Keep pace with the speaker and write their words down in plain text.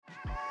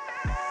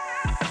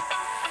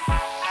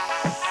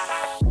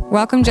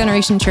Welcome,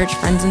 Generation Church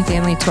friends and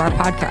family, to our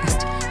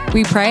podcast.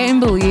 We pray and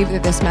believe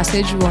that this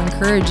message will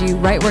encourage you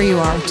right where you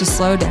are to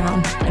slow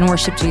down and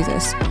worship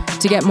Jesus.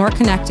 To get more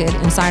connected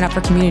and sign up for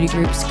community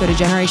groups, go to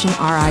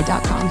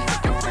generationri.com.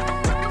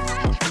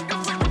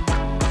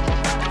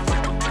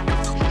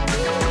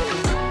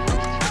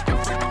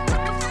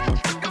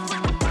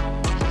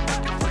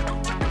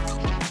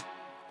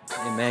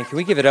 Amen. Can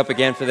we give it up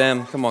again for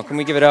them? Come on, can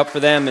we give it up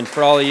for them and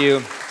for all of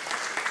you?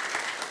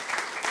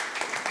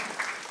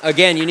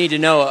 Again, you need to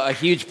know a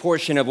huge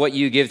portion of what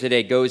you give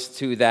today goes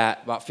to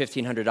that, about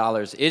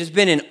 $1,500. It has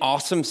been an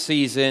awesome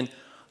season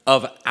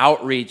of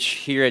outreach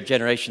here at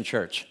Generation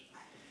Church.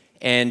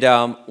 And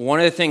one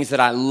of the things that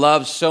I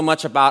love so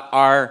much about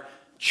our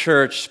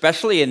church,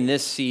 especially in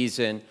this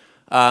season,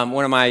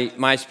 one of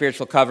my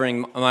spiritual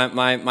covering,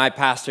 my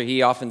pastor,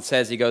 he often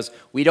says, he goes,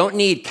 we don't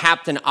need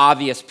Captain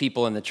Obvious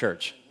people in the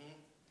church.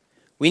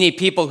 We need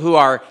people who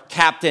are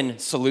Captain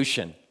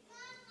Solution.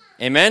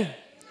 Amen?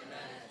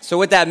 So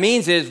what that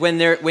means is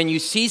when you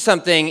see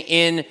something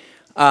in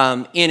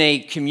a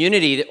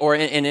community or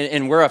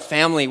and we're a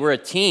family, we're a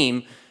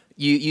team,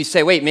 you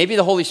say, wait, maybe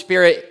the Holy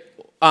Spirit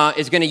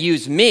is going to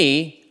use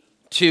me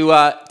to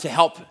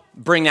help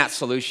bring that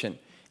solution.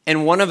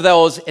 And one of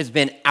those has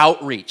been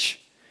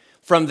outreach.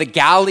 From the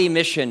Galilee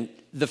mission,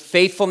 the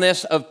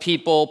faithfulness of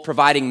people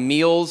providing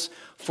meals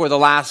for the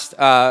last,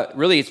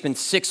 really it's been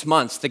 6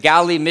 months. The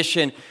Galilee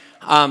mission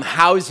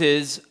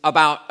houses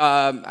about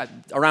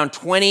around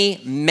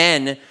 20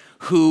 men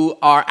who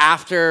are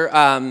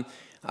after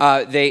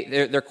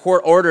they're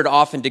court ordered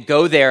often to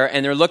go there,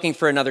 and they're looking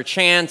for another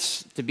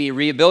chance to be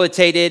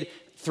rehabilitated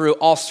through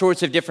all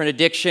sorts of different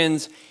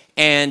addictions.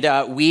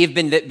 And we've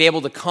been able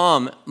to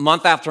come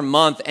month after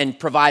month and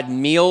provide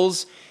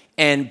meals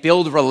and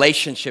build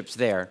relationships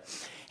there.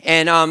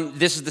 And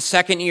this is the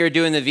second year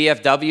doing the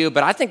VFW,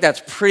 but I think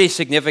that's pretty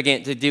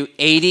significant to do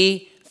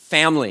 80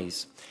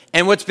 families.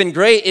 And what's been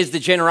great is the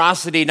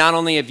generosity not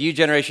only of you,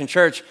 Generation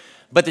Church,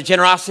 but the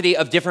generosity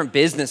of different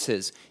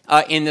businesses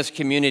in this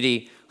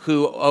community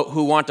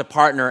who want to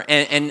partner.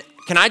 And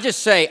can I just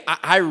say,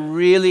 I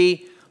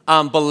really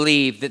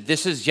believe that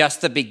this is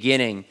just the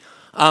beginning,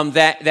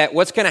 that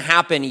what's going to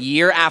happen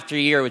year after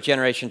year with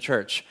Generation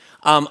Church,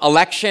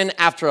 election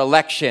after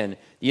election,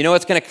 you know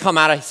what's going to come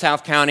out of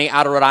South County,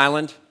 out of Rhode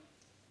Island?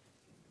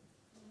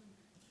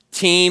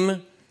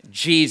 Team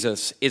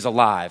Jesus is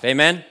alive.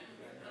 Amen?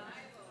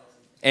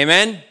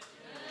 Amen?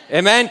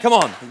 Amen? Come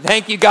on.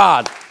 Thank you,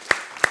 God.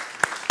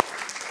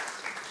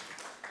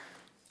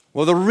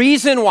 Well, the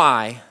reason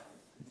why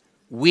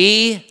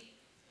we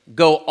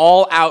go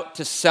all out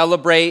to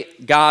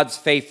celebrate God's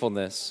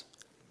faithfulness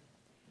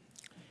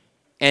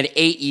and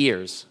 8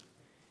 years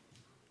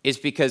is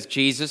because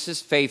Jesus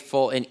is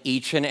faithful in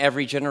each and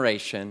every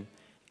generation,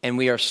 and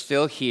we are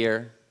still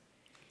here,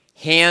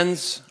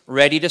 hands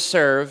ready to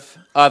serve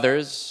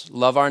others,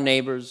 love our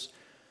neighbors,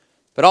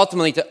 but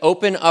ultimately to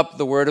open up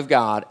the Word of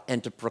God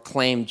and to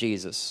proclaim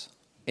Jesus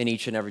in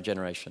each and every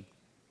generation.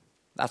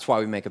 That's why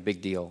we make a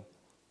big deal.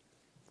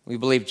 We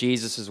believe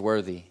Jesus is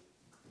worthy.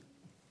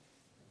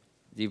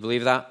 Do you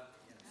believe that?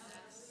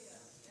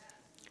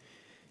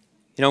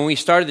 You know, when we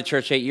started the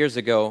church 8 years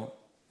ago,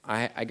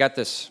 I got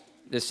this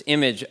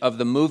image of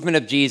the movement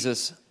of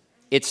Jesus.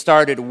 It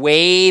started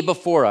way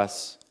before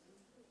us,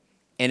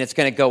 and it's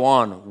going to go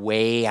on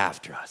way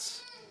after us.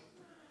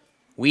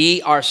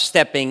 We are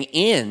stepping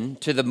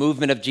into the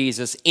movement of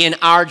Jesus in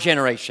our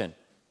generation.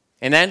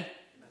 Amen?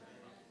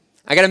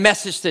 I got a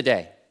message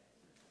today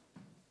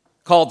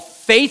called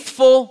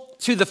Faithful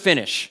to the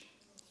Finish.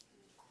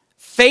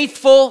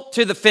 Faithful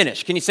to the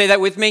finish. Can you say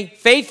that with me?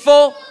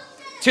 Faithful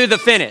to the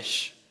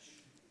finish.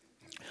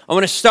 I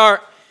want to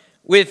start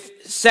with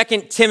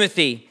 2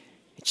 Timothy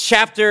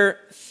chapter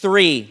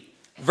 3,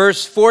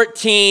 verse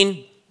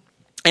 14.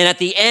 And at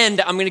the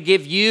end, I'm going to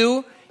give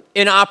you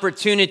an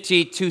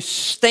opportunity to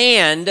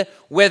stand,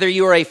 whether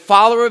you are a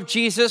follower of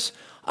Jesus,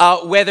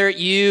 whether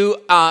you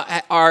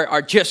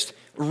are just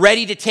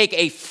ready to take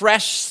a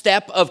fresh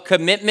step of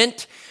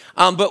commitment.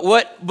 But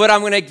what I'm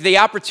going to, the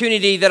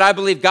opportunity that I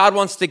believe God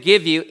wants to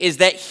give you is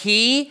that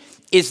He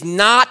is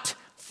not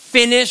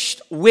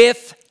finished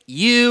with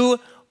you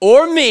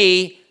or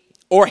me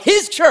or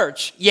His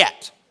church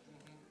yet.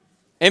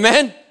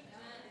 Amen?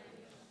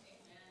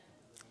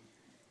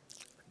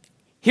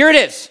 Here it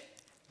is.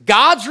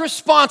 God's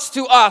response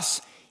to us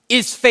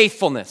is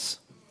faithfulness.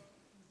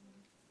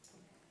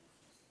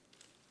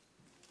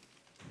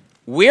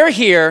 We're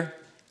here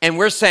and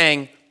we're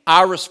saying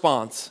our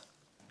response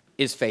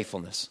is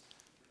faithfulness.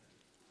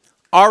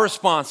 Our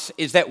response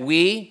is that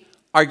we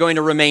are going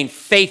to remain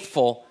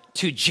faithful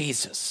to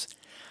Jesus.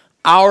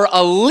 Our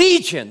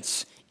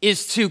allegiance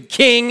is to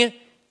King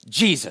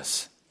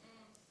Jesus.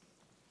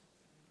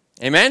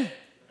 Amen?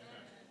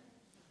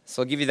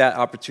 So I'll give you that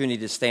opportunity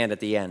to stand at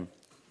the end.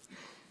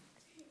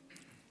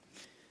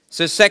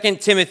 So 2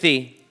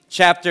 Timothy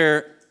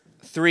chapter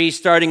 3,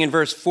 starting in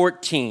verse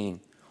 14.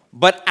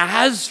 But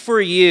as for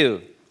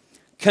you,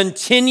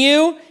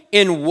 continue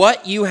in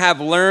what you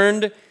have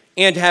learned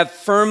and have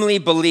firmly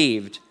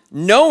believed,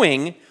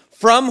 knowing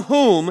from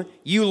whom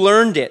you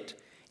learned it,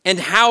 and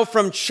how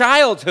from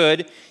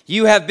childhood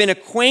you have been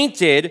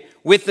acquainted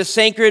with the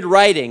sacred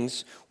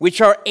writings,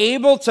 which are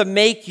able to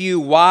make you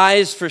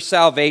wise for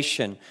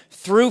salvation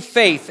through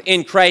faith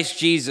in Christ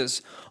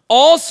Jesus.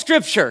 All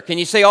Scripture, can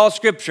you say all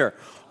Scripture?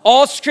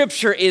 All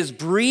Scripture is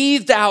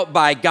breathed out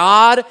by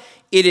God.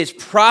 It is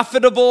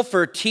profitable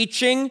for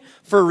teaching,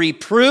 for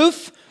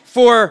reproof,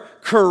 for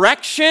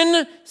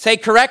correction. Say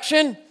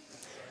correction.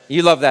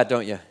 You love that,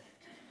 don't you?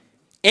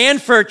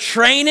 And for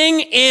training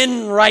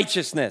in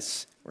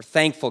righteousness. We're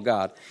thankful,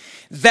 God.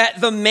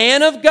 That the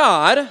man of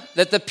God,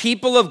 that the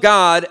people of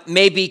God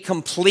may be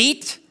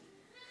complete,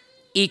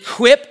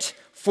 equipped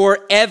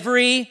for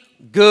every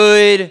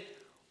good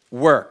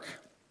work.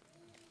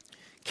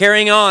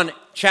 Carrying on,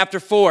 chapter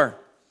 4.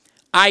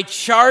 I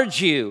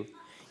charge you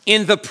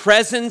in the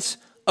presence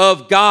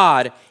of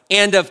God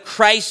and of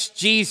Christ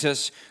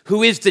Jesus,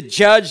 who is the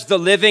judge, the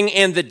living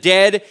and the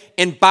dead,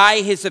 and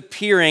by his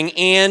appearing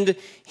and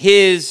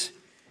his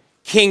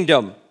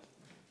kingdom.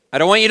 I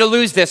don't want you to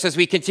lose this as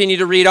we continue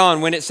to read on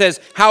when it says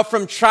how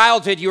from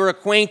childhood you are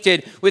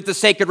acquainted with the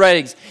sacred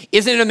writings.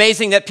 Isn't it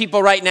amazing that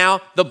people right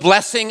now, the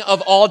blessing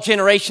of all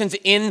generations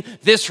in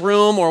this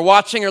room or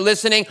watching or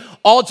listening,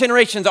 all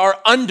generations are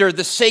under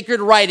the sacred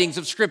writings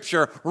of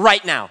Scripture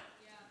right now.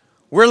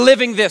 We're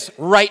living this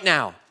right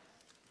now.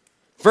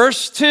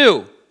 Verse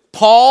 2,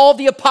 Paul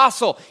the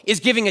apostle is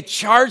giving a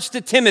charge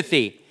to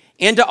Timothy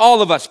and to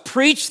all of us.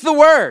 Preach the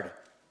word.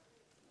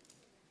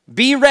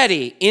 Be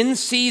ready in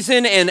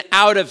season and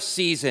out of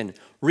season.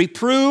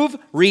 Reprove,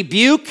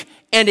 rebuke,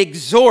 and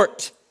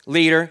exhort,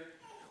 leader,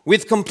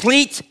 with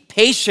complete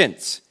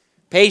patience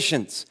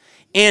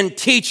and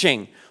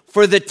teaching.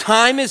 For the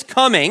time is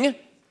coming.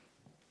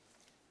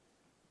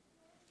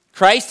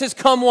 Christ has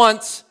come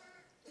once.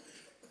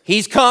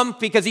 He's come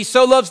because he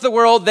so loves the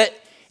world that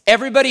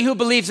everybody who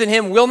believes in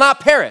him will not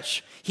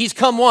perish. He's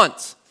come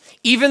once.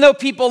 Even though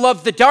people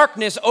love the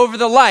darkness over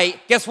the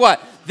light, guess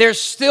what? There's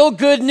still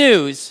good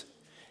news.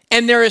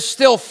 And there is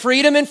still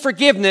freedom and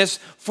forgiveness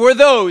for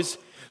those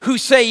who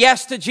say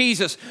yes to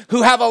Jesus,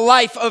 who have a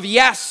life of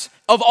yes,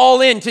 of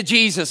all in to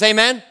Jesus.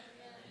 Amen?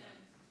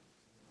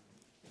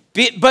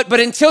 But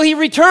until he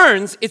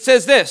returns, it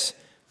says this,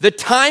 the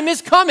time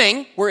is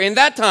coming, we're in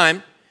that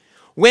time,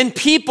 when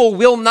people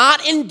will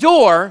not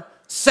endure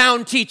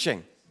sound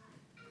teaching,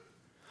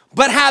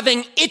 but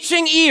having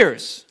itching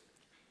ears,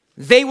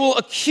 they will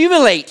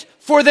accumulate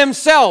for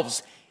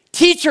themselves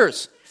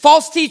teachers,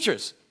 false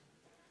teachers,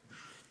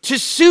 to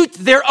suit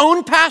their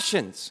own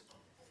passions,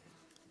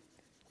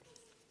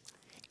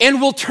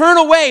 and will turn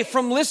away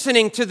from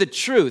listening to the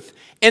truth,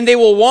 and they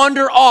will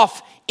wander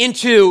off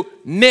into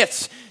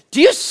myths.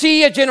 Do you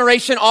see a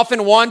generation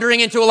often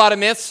wandering into a lot of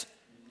myths?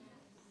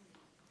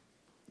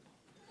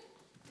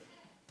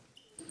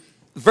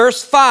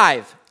 Verse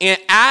 5, and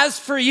as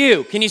for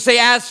you, can you say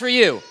as for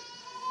you?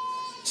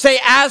 Say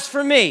as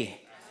for me.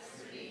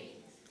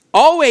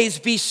 Always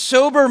be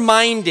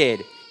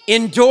sober-minded,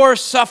 endure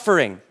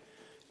suffering.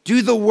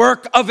 Do the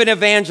work of an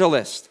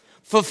evangelist,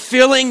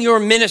 fulfilling your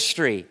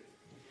ministry.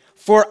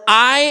 For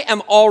I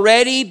am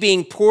already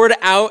being poured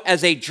out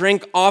as a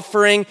drink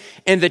offering,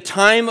 and the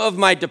time of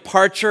my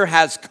departure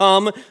has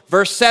come.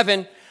 Verse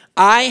 7,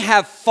 I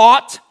have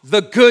fought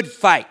the good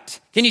fight.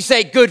 Can you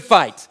say good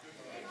fight?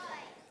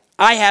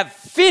 I have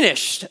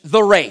finished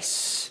the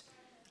race.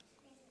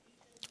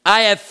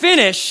 I have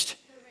finished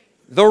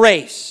the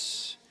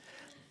race.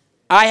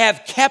 I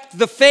have kept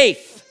the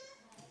faith.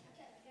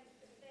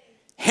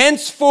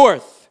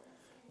 Henceforth,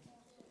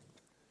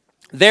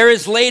 there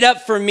is laid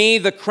up for me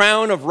the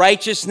crown of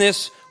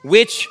righteousness,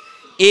 which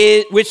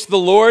the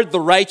Lord,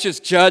 the righteous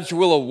judge,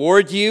 will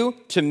award you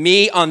to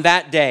me on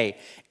that day.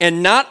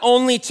 And not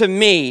only to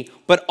me,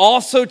 but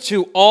also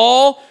to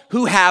all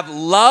who have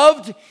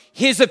loved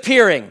his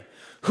appearing.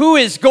 Who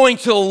is going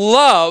to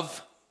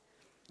love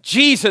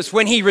Jesus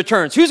when he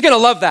returns? Who's going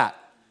to love that?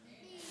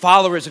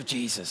 Followers of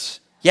Jesus.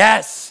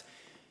 Yes.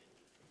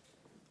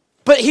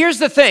 But here's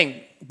the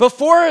thing.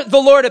 Before the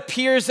Lord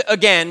appears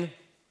again,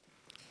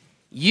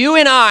 you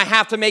and I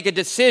have to make a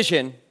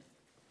decision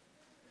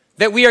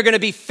that we are going to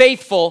be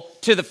faithful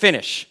to the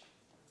finish.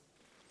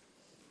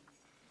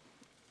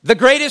 The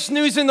greatest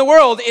news in the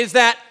world is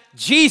that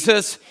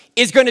Jesus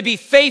is going to be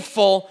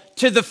faithful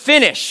to the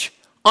finish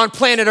on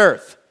planet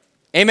Earth.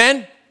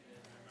 Amen?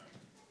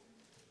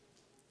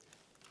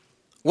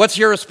 What's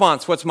your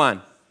response? What's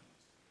mine?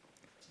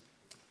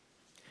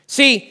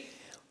 See,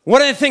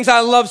 one of the things I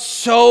love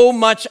so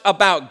much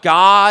about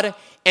God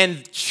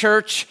and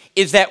church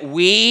is that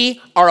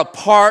we are a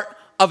part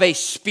of a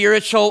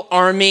spiritual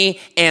army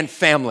and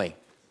family.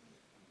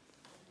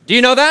 Do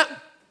you know that?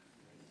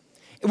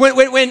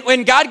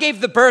 When God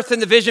gave the birth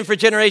and the vision for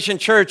Generation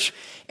Church,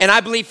 and I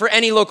believe for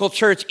any local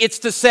church, it's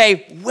to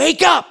say,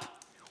 wake up,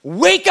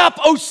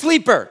 oh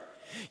sleeper.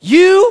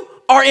 You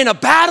are in a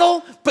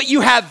battle, but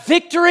you have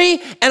victory,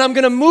 and I'm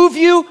going to move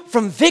you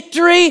from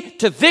victory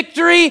to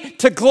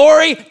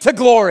glory to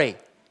glory.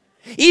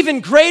 Even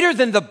greater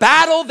than the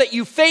battle that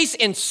you face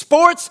in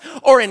sports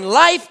or in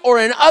life or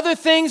in other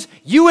things,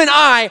 you and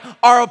I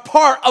are a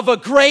part of a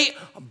great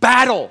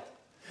battle.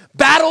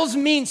 Battles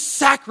mean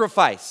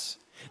sacrifice.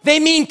 They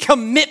mean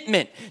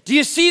commitment. Do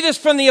you see this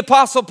from the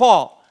Apostle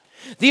Paul?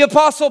 The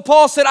Apostle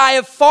Paul said, I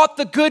have fought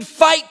the good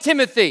fight,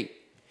 Timothy.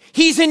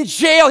 He's in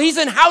jail. He's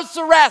in house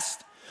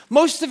arrest.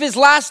 Most of his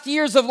last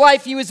years of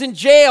life, he was in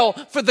jail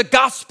for the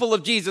gospel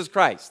of Jesus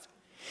Christ.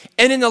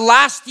 And in the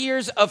last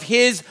years of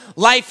his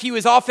life, he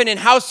was often in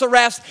house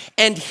arrest.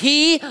 And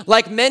he,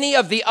 like many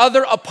of the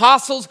other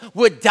apostles,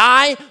 would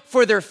die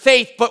for their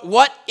faith. But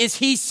what is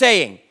he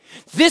saying?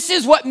 This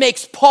is what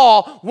makes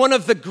Paul one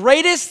of the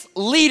greatest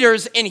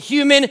leaders in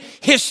human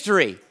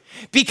history.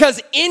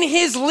 Because in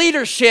his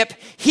leadership,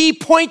 he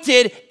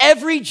pointed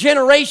every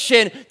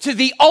generation to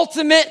the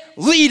ultimate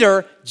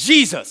leader,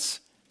 Jesus.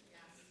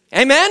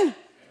 Amen?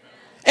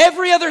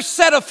 Every other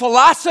set of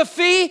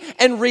philosophy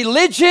and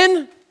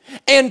religion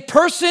and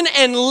person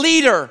and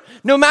leader,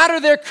 no matter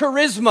their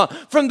charisma,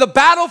 from the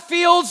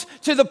battlefields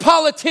to the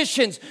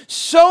politicians,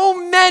 so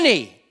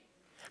many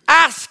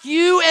ask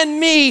you and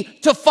me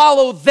to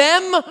follow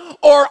them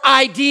or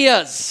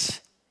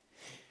ideas.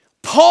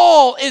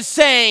 Paul is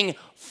saying,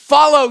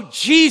 follow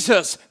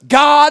Jesus,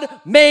 God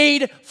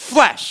made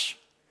flesh,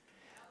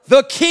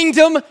 the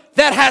kingdom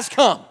that has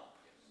come.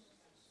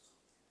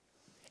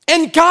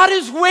 And God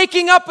is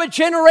waking up a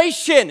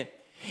generation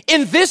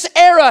in this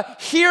era,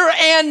 here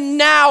and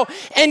now,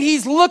 and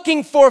he's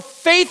looking for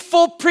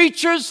faithful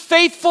preachers,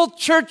 faithful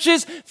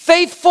churches,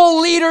 faithful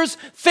leaders,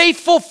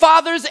 faithful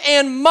fathers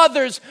and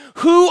mothers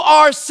who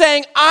are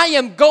saying, I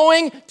am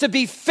going to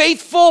be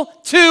faithful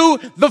to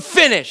the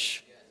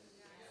finish.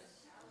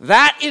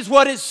 That is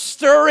what is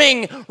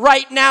stirring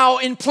right now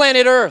in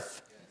planet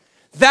Earth.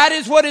 That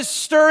is what is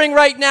stirring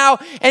right now,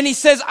 and he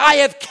says, I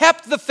have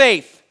kept the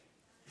faith.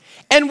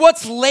 And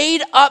what's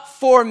laid up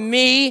for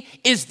me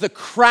is the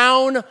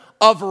crown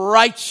of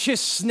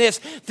righteousness.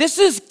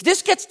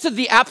 This gets to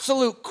the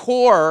absolute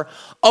core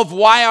of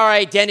why our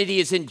identity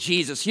is in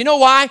Jesus. You know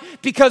why?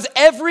 Because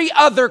every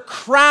other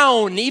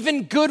crown,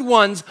 even good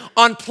ones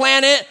on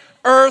planet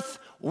Earth,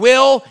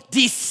 will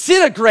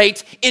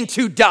disintegrate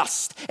into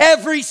dust.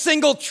 Every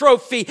single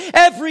trophy,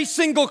 every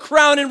single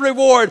crown and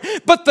reward.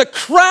 But the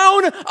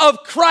crown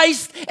of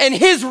Christ and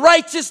his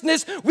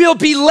righteousness will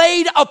be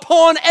laid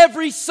upon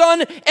every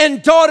son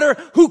and daughter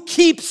who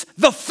keeps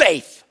the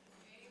faith.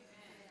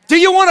 Do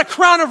you want a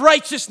crown of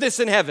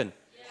righteousness in heaven?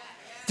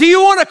 Do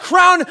you want a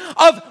crown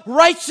of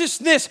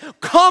righteousness?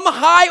 Come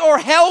high or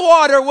hell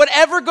water,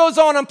 whatever goes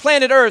on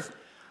planet Earth,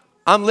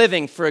 I'm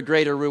living for a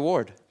greater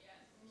reward.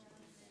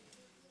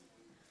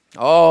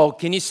 Oh,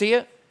 can you see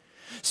it?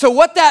 So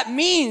what that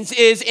means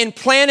is in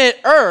planet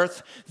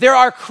Earth, there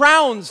are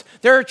crowns,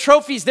 there are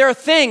trophies, there are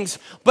things,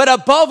 but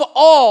above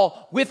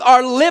all, with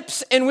our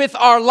lips and with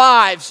our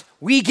lives,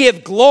 we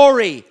give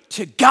glory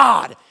to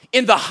God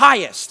in the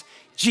highest,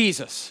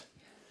 Jesus.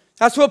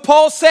 That's what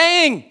Paul's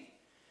saying.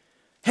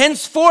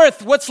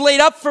 Henceforth, what's laid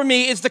up for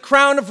me is the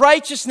crown of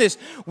righteousness,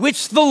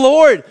 which the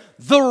Lord,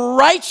 the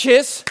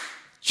righteous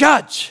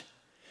judge.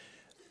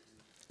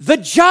 The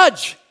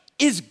judge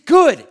is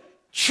good,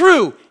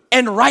 true,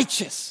 and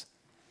righteous.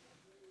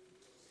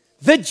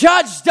 The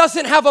judge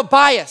doesn't have a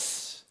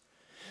bias.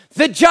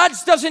 The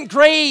judge doesn't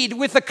grade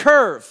with a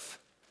curve.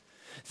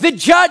 The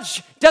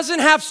judge doesn't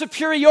have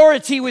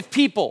superiority with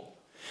people.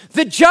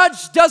 The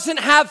judge doesn't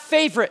have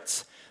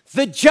favorites.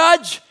 The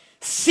judge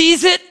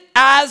sees it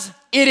as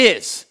it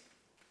is.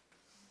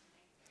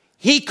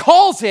 He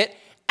calls it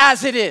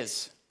as it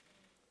is.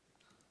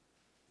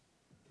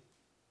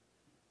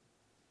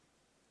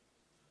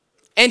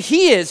 And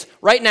he is,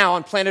 right now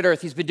on planet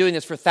Earth, he's been doing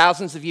this for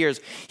thousands of years.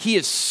 He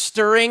is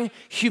stirring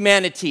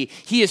humanity.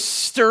 He is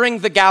stirring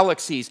the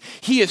galaxies.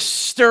 He is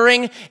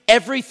stirring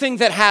everything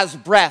that has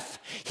breath.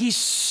 He's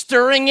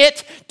stirring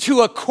it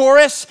to a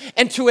chorus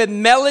and to a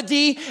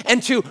melody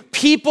and to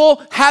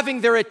people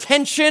having their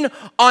attention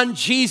on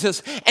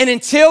Jesus. And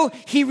until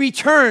he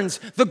returns,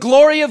 the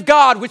glory of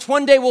God, which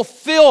one day will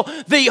fill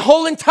the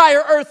whole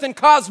entire earth and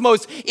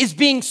cosmos, is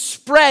being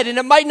spread. And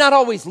it might not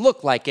always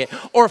look like it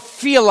or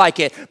feel like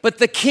it, but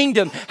the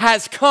kingdom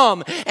has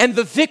come and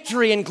the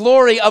victory and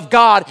glory of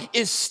God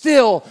is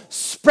still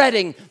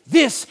spreading.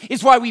 This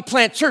is why we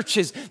plant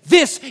churches.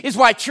 This is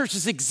why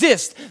churches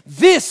exist.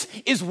 This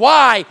is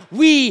why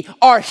we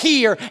are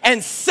here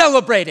and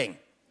celebrating.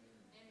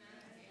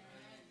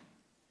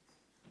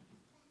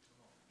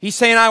 He's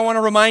saying, I want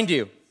to remind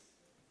you.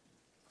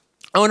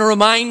 I want to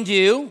remind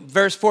you,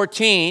 verse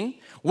 14,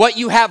 what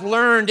you have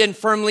learned and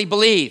firmly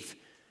believe,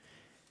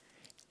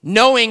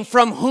 knowing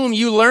from whom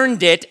you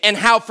learned it and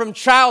how from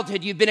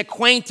childhood you've been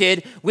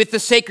acquainted with the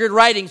sacred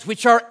writings,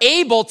 which are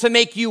able to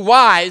make you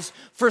wise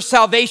for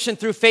salvation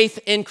through faith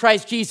in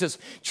Christ Jesus.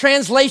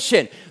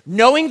 Translation,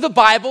 knowing the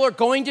Bible or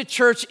going to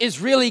church is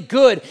really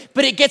good,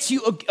 but it gets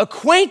you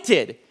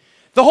acquainted.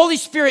 The Holy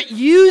Spirit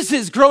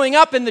uses growing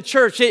up in the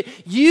church. It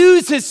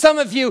uses some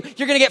of you.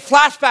 You're going to get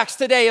flashbacks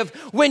today of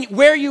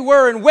where you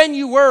were and when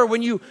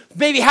you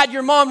maybe had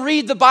your mom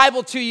read the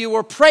Bible to you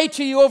or pray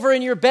to you over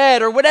in your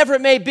bed or whatever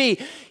it may be.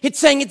 It's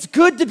saying it's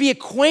good to be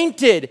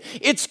acquainted.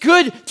 It's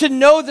good to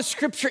know the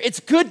scripture. It's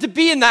good to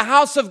be in the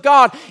house of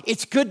God.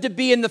 It's good to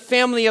be in the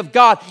family of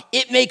God.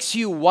 It makes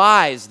you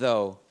wise,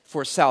 though,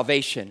 for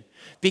salvation.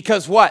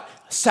 Because what?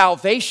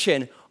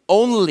 Salvation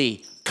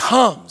only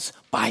comes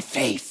by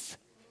faith.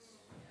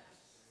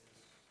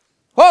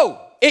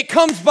 Whoa, it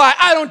comes by,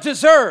 I don't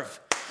deserve.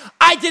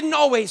 I didn't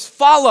always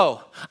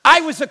follow.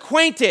 I was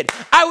acquainted.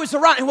 I was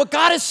around. And what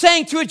God is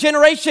saying to a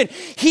generation,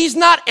 he's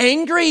not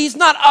angry. He's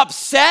not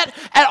upset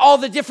at all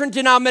the different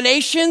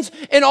denominations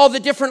and all the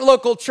different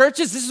local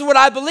churches. This is what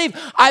I believe.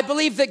 I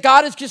believe that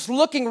God is just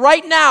looking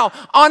right now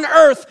on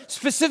earth,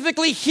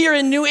 specifically here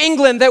in New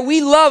England that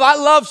we love. I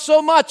love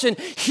so much. And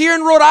here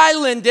in Rhode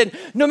Island, and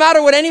no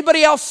matter what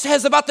anybody else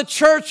says about the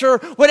church or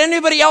what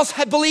anybody else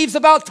believes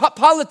about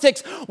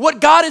politics,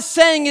 what God is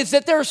saying is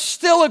that there's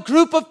still a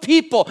group of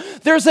people.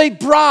 There's a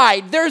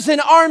bride. There's an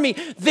army.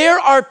 There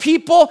are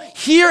people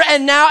here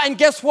and now, and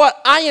guess what?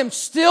 I am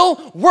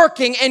still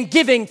working and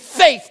giving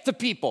faith to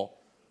people.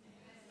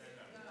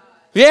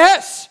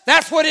 Yes,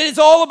 that's what it is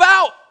all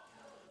about.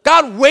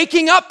 God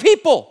waking up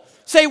people.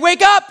 Say,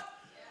 wake up.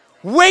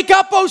 Wake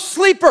up, O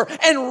sleeper,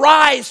 and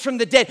rise from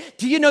the dead.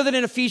 Do you know that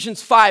in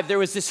Ephesians 5, there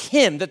was this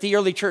hymn that the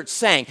early church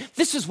sang?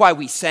 This is why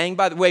we sang,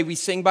 by the way.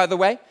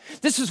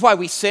 This is why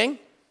we sing.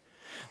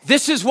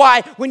 This is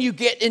why when you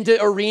get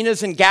into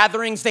arenas and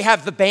gatherings, they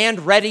have the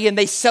band ready and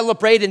they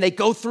celebrate and they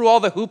go through all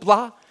the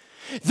hoopla.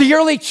 The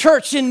early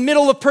church in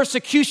middle of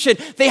persecution,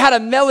 they had a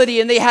melody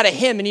and they had a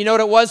hymn. And you know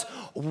what it was?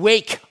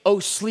 Wake, O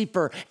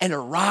sleeper, and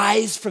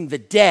arise from the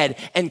dead,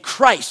 and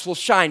Christ will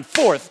shine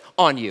forth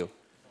on you.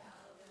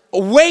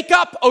 Wake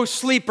up, O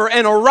sleeper,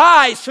 and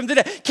arise from the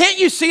dead. Can't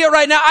you see it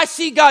right now? I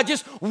see God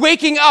just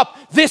waking up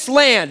this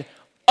land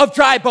of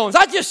dry bones.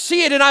 I just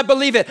see it and I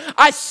believe it.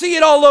 I see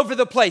it all over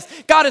the place.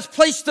 God has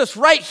placed us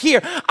right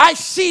here. I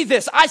see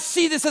this. I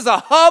see this as a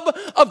hub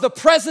of the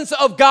presence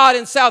of God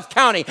in South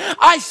County.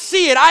 I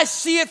see it. I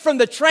see it from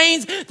the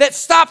trains that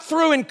stop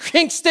through in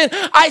Kingston.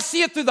 I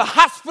see it through the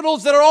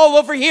hospitals that are all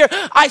over here.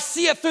 I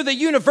see it through the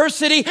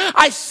university.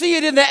 I see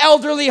it in the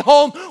elderly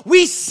home.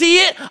 We see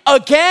it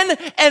again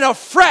and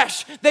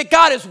afresh that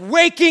God is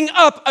waking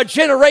up a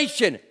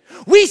generation.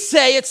 We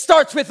say it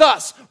starts with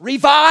us,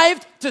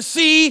 revived to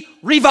see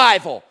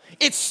revival.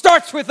 It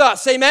starts with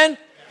us, amen?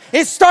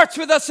 It starts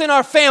with us in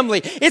our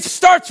family. It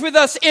starts with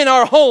us in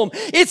our home.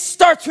 It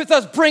starts with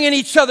us bringing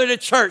each other to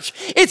church.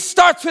 It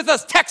starts with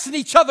us texting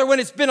each other when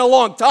it's been a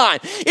long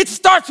time. It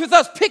starts with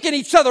us picking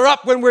each other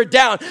up when we're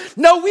down.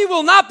 No, we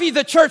will not be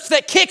the church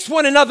that kicks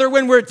one another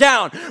when we're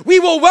down. We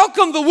will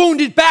welcome the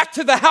wounded back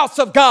to the house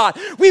of God.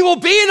 We will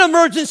be an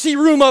emergency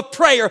room of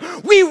prayer.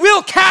 We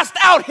will cast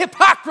out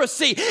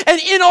hypocrisy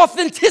and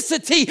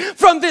inauthenticity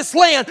from this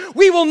land.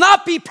 We will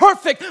not be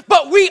perfect,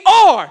 but we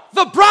are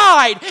the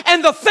bride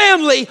and the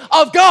family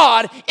of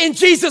God in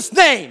Jesus'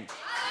 name.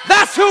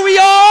 That's who we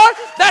are.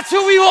 That's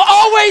who we will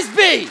always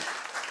be.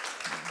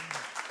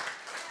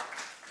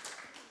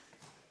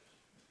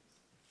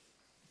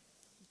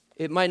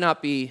 It might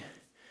not be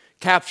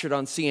captured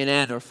on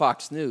CNN or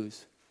Fox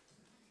News.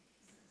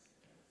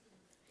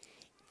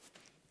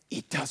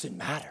 It doesn't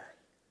matter.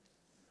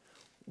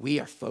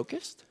 We are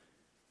focused.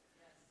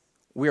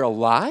 We're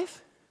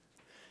alive.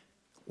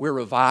 We're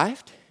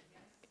revived.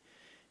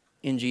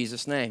 In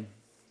Jesus' name.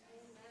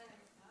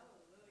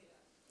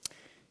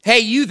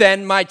 Hey, you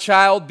then, my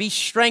child, be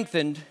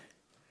strengthened.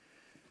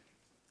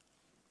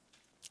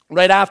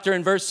 Right after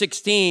in verse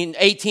 18,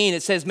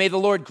 it says, may the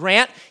Lord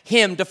grant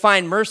him to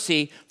find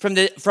mercy from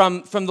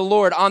the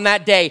Lord on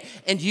that day,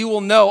 and you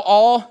will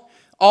know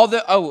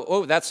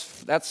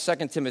that's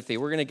 2 Timothy.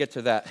 We're going to get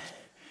to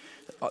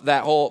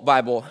that whole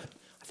Bible.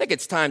 I think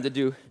it's time to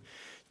do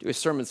a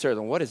sermon series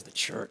on what is the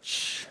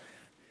church.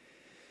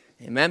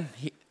 Amen.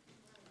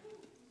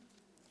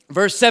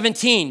 Verse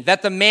 17,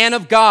 that the man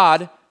of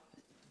God,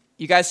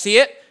 you guys see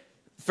it?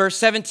 Verse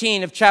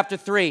 17 of chapter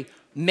 3,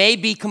 may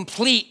be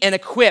complete and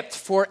equipped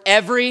for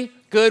every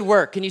good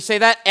work. Can you say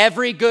that?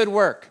 Every good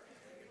work.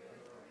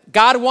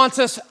 God wants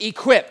us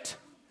equipped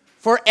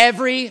for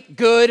every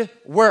good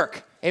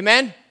work.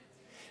 Amen?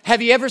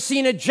 Have you ever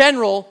seen a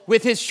general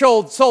with his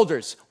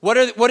soldiers? What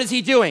is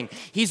he doing?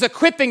 He's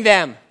equipping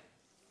them.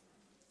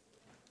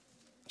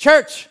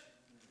 Church,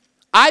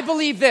 I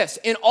believe this,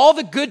 in all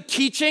the good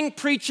teaching,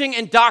 preaching,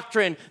 and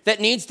doctrine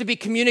that needs to be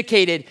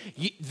communicated,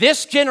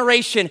 this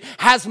generation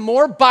has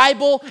more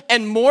Bible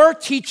and more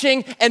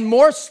teaching and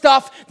more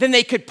stuff than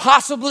they could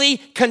possibly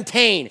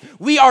contain.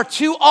 We are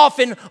too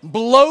often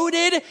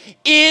bloated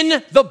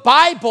in the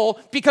Bible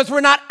because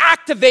we're not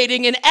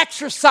activating and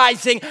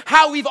exercising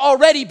how we've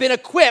already been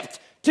equipped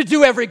to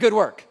do every good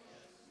work.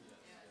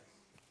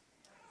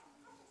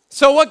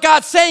 So what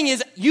God's saying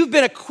is, you've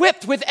been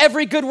equipped with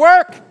every good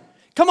work.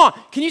 Come on,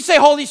 can you say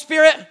Holy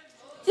Spirit?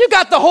 You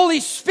got the Holy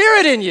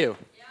Spirit in you.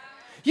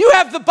 You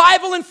have the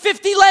Bible in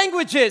 50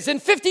 languages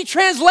and 50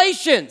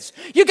 translations.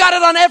 You got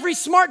it on every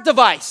smart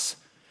device.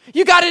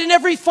 You got it in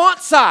every font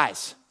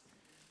size.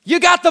 You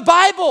got the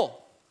Bible.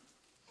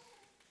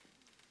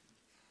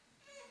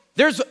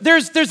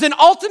 There's an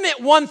ultimate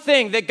one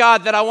thing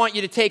that I want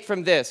you to take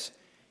from this,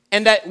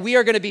 and that we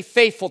are going to be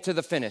faithful to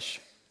the finish.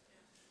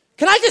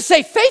 Can I just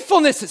say,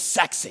 faithfulness is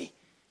sexy.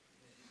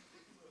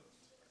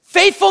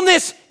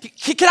 Faithfulness,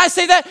 can I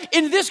say that?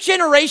 In this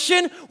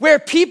generation where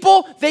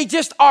people, they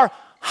just are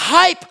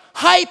hype.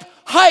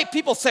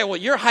 People say, well,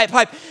 you're hype.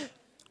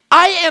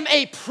 I am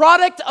a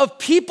product of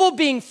people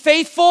being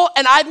faithful,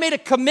 and I've made a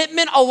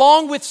commitment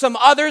along with some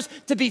others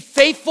to be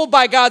faithful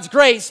by God's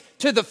grace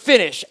to the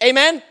finish.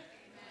 Amen?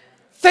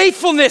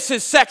 Faithfulness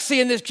is sexy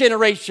in this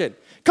generation.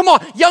 Come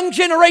on, young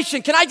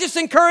generation, can I just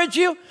encourage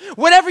you?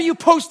 Whatever you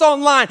post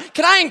online,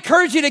 can I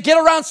encourage you to get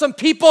around some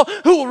people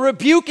who will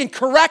rebuke and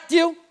correct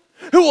you?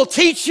 Who will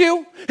teach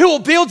you, who will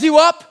build you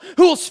up,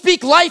 who will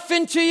speak life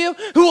into you,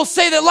 who will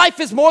say that life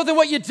is more than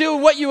what you do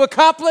and what you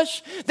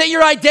accomplish, that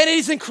your identity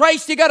is in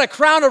Christ, you got a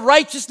crown of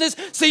righteousness,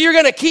 so you're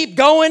going to keep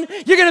going,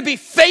 you're going to be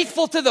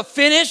faithful to the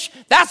finish.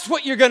 That's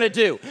what you're going to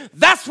do.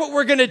 That's what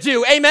we're going to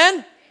do.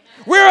 Amen?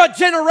 We're a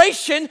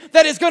generation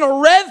that is going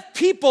to rev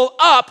people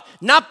up,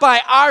 not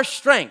by our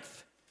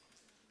strength,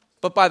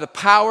 but by the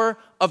power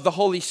of the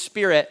Holy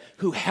Spirit,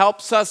 who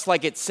helps us,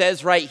 like it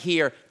says right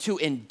here, to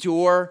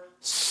endure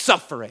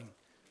suffering,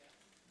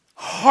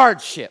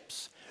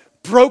 hardships,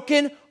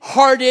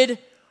 broken-hearted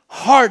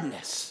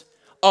hardness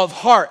of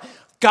heart.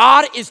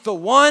 God is the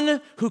one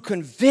who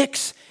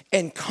convicts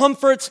and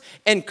comforts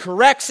and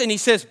corrects, and he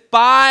says,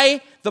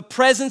 by the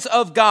presence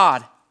of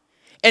God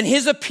and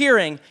his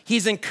appearing,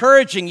 he's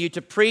encouraging you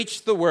to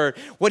preach the word.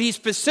 What he's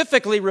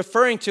specifically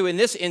referring to in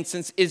this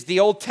instance is the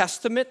Old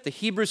Testament, the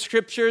Hebrew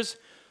Scriptures,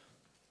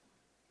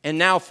 and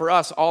now for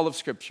us, all of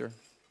Scripture.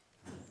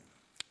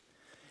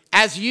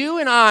 As you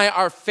and I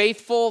are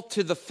faithful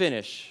to the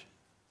finish,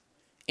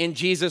 in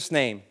Jesus'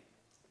 name,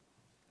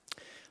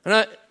 I'm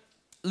going to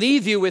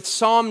leave you with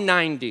Psalm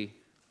 90.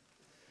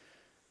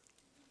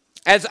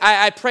 As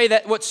I pray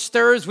that what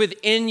stirs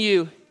within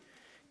you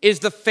is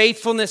the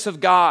faithfulness of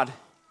God.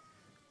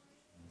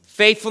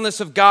 Faithfulness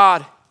of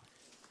God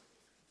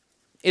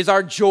is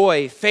our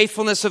joy.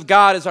 Faithfulness of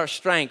God is our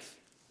strength.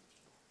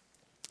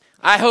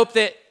 I hope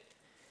that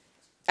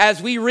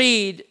as we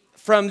read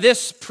from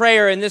this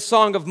prayer and this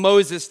song of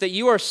Moses, that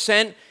you are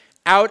sent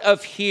out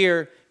of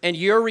here and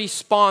your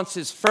response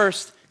is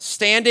first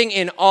standing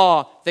in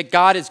awe that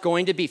God is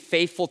going to be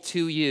faithful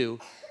to you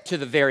to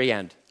the very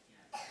end.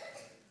 Isn't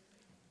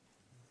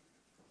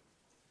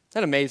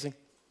that amazing?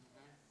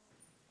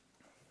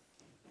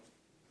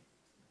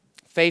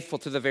 Faithful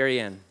to the very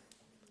end.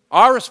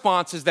 Our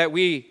response is that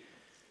we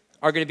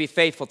are going to be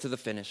faithful to the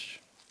finish.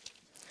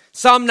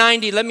 Psalm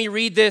 90, let me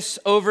read this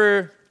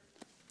over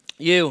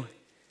you.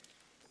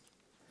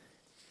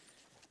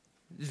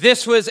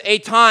 This was a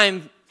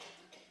time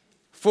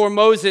for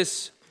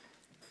Moses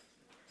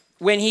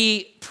when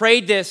he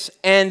prayed this,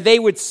 and they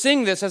would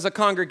sing this as a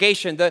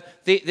congregation.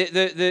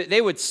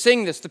 They would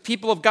sing this. The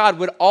people of God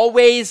would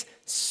always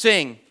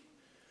sing.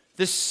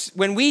 This,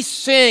 when we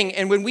sing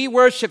and when we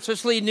worship,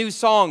 especially new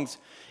songs,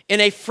 in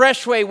a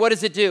fresh way, what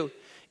does it do?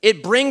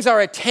 It brings our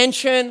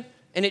attention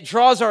and it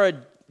draws our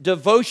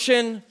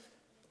devotion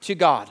to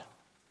God.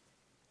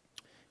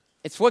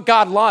 It's what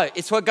God likes.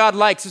 It's what God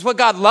likes. It's what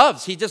God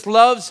loves. He just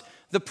loves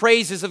the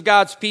praises of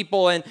God's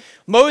people. And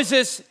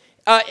Moses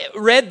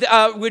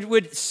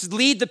would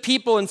lead the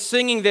people in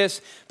singing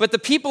this. But the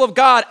people of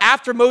God,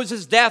 after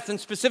Moses' death, and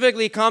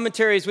specifically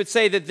commentaries would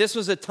say that this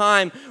was a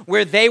time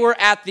where they were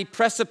at the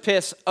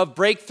precipice of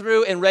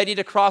breakthrough and ready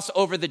to cross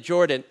over the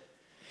Jordan.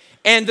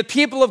 And the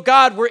people of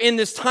God were in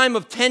this time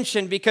of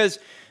tension because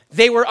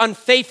they were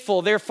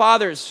unfaithful. Their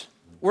fathers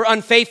were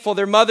unfaithful.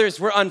 Their mothers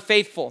were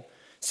unfaithful.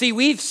 See,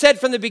 we've said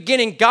from the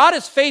beginning, God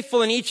is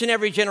faithful in each and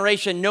every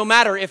generation, no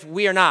matter if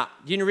we are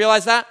not. Do you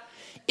realize that?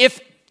 If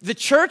the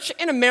church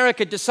in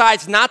America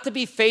decides not to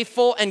be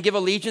faithful and give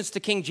allegiance to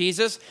King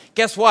Jesus,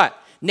 guess what?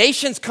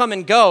 Nations come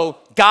and go,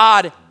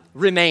 God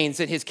remains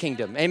in his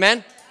kingdom.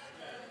 Amen?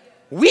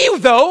 We,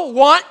 though,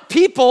 want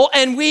people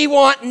and we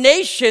want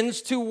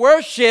nations to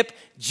worship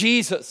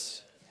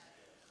Jesus.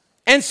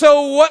 And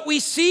so what we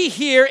see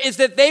here is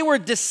that they were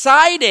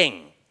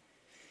deciding.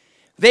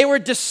 They were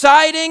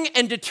deciding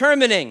and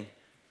determining,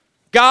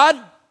 God,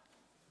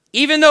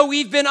 even though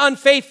we've been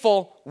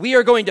unfaithful, we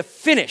are going to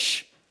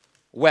finish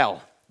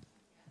well.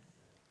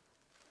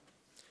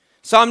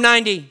 Psalm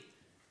 90,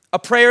 a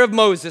prayer of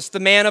Moses, the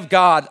man of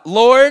God.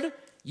 Lord,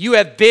 you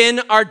have been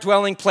our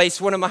dwelling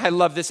place. I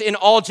love this, in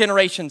all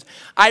generations.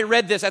 I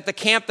read this at the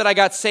camp that I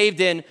got saved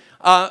in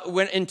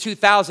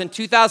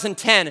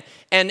 2010,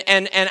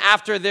 and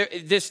after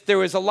there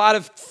was a lot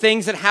of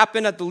things that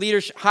happened at the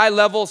leadership, high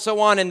level, so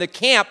on, and the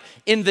camp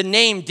in the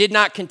name did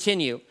not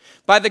continue.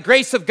 By the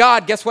grace of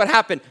God, guess what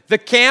happened? The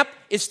camp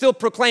is still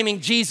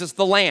proclaiming Jesus,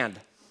 the land.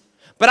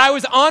 But I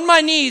was on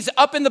my knees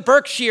up in the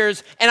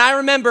Berkshires, and I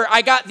remember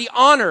I got the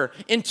honor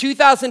in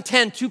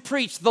 2010 to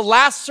preach the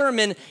last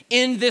sermon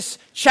in this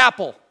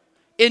chapel.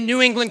 in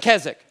New England,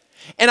 Keswick.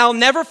 And I'll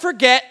never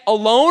forget,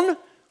 alone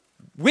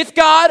with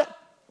God,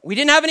 we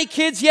didn't have any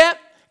kids yet,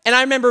 and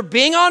I remember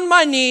being on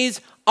my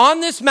knees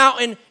on this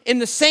mountain in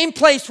the same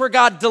place where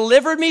God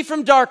delivered me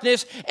from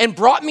darkness and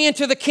brought me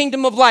into the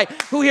kingdom of light.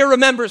 Who here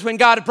remembers when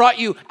God brought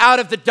you out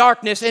of the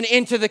darkness and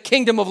into the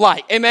kingdom of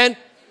light? Amen?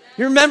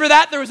 You remember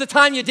that? There was a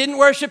time you didn't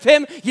worship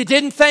him, you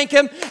didn't thank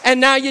him,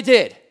 and now you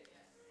did.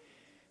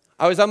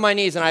 I was on my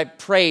knees and I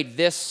prayed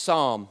this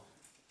psalm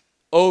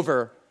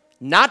over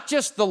not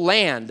just the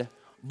land,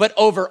 but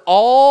over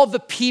all the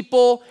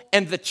people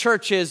and the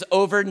churches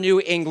over New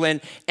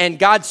England. And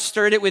God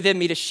stirred it within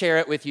me to share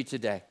it with you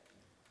today.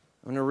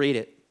 I'm going to read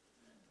it,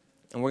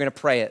 and we're going to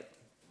pray it.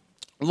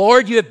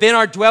 Lord, you have been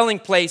our dwelling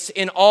place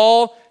in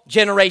all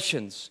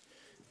generations.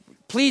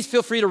 Please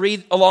feel free to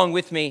read along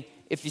with me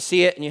if you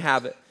see it and you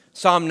have it.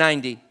 Psalm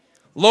 90.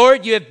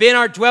 Lord, you have been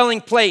our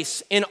dwelling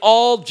place in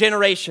all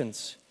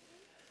generations.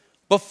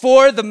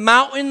 Before the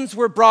mountains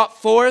were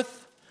brought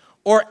forth,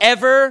 or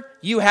ever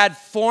you had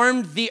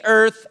formed the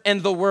earth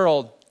and the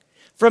world.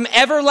 From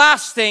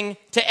everlasting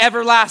to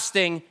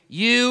everlasting,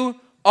 you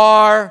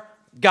are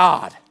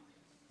God.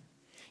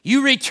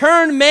 You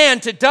return man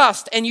to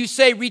dust, and you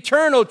say,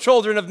 return, O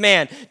children of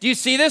man. Do you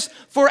see this?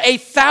 For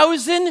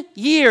 1,000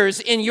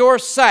 years in your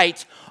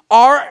sight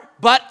are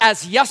but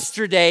as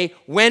yesterday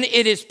when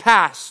it is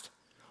past,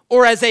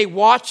 or as a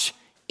watch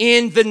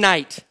in the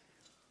night.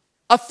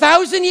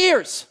 1,000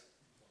 years.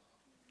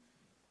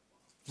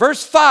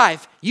 Verse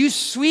 5, you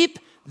sweep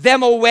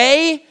them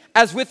away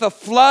as with a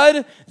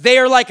flood. They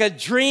are like a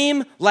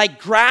dream, like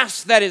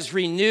grass that is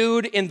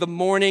renewed in the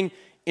morning.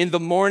 In the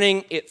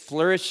morning, it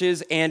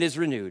flourishes and is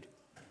renewed.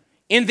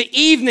 In the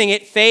evening,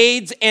 it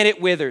fades and it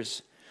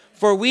withers.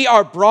 For we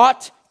are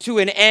brought to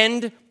an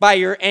end by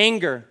your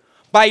anger.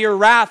 By your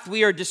wrath,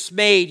 we are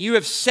dismayed. You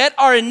have set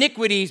our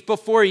iniquities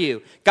before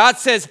you. God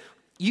says,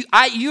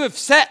 you have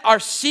set our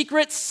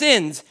secret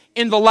sins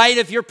in the light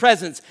of your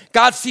presence.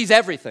 God sees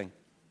everything.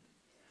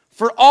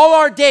 For all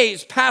our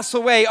days pass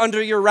away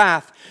under your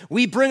wrath.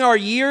 We bring our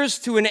years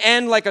to an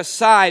end like a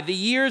sigh. The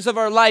years of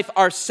our life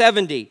are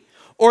 70.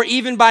 Or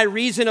even by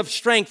reason of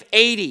strength,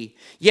 80.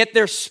 Yet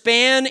their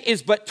span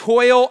is but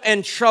toil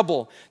and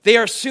trouble. They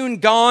are soon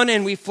gone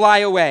and we fly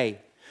away.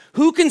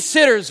 Who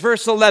considers,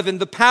 verse 11,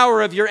 the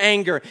power of your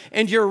anger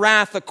and your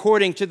wrath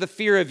according to the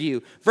fear of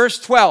you? Verse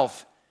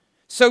 12,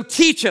 so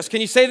teach us.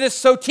 Can you say this?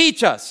 So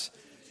teach us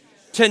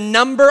to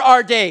number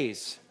our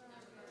days,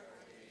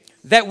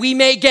 that we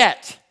may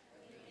get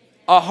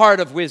a heart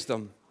of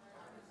wisdom.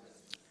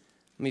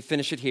 Let me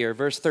finish it here.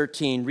 Verse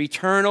 13,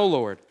 return, O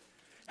Lord.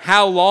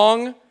 How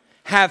long?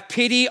 Have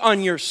pity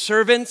on your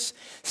servants.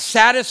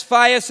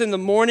 Satisfy us in the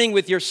morning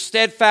with your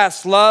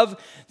steadfast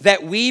love,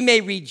 that we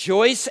may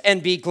rejoice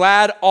and be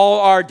glad all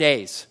our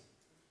days.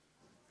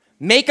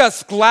 Make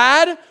us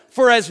glad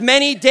for as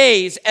many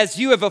days as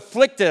you have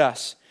afflicted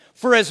us,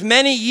 for as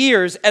many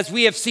years as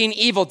we have seen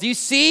evil. Do you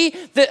see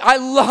that? I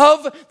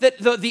love that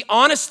the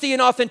honesty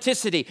and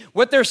authenticity.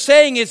 What they're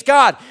saying is,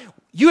 God,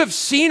 you have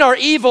seen our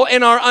evil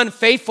and our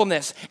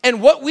unfaithfulness,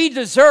 and what we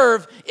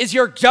deserve is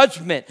your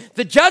judgment.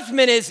 The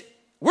judgment is,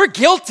 we're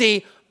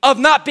guilty of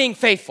not being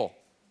faithful.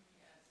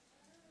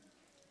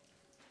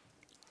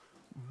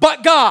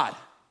 But God.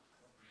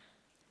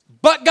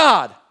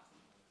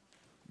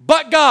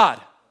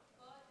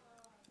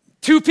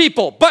 2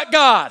 people, but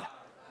God.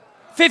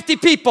 50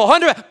 people,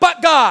 100,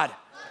 but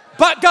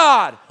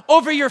God.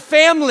 Over your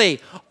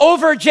family,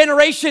 over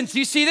generations. Do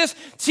you see this?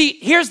 See,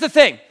 here's the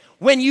thing.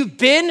 When you've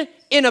been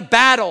in a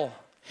battle,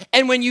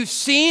 and when you've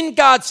seen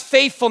God's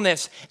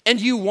faithfulness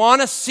and you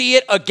want to see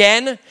it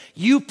again,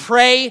 you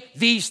pray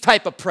these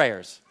type of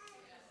prayers.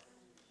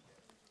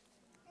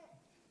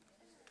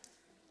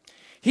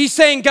 He's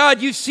saying,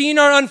 God, you've seen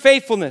our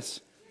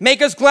unfaithfulness.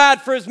 Make us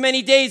glad for as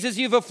many days as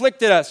you've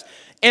afflicted us,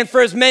 and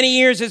for as many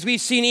years as we've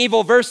seen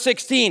evil. Verse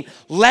 16,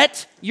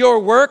 let your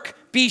work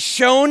be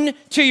shown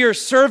to your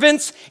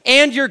servants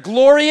and your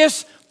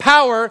glorious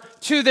power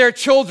to their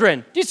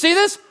children. Do you see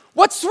this?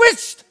 What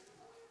switched?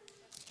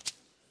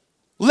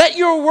 Let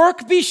your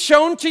work be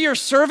shown to your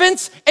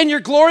servants and your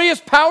glorious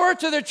power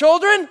to their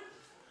children?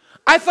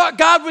 I thought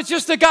God was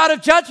just a God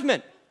of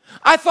judgment.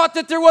 I thought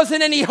that there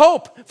wasn't any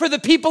hope for the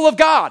people of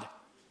God.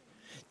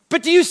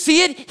 But do you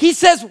see it? He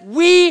says,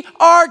 we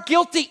are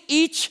guilty.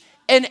 Each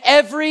and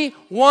every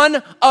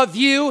one of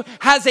you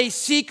has a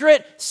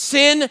secret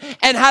sin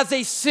and has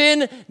a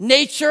sin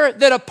nature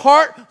that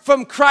apart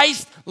from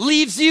Christ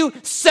leaves you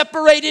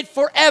separated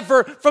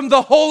forever from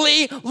the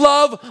holy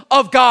love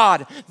of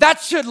God.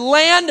 That should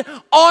land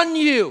on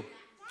you.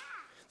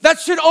 That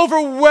should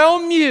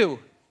overwhelm you.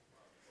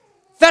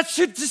 That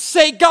should just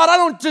say, God, I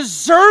don't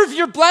deserve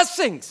your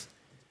blessings.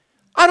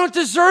 I don't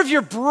deserve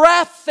your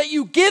breath that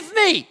you give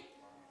me.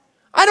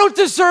 I don't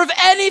deserve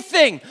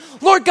anything.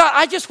 Lord God,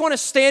 I just want to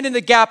stand in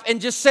the gap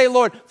and just say,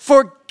 Lord,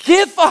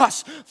 forgive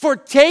us for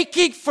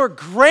taking for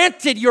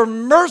granted your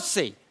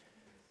mercy.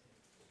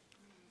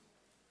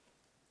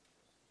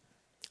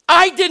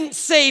 I didn't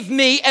save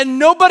me, and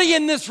nobody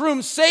in this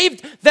room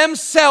saved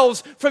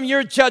themselves from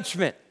your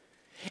judgment.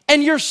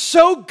 And you're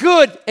so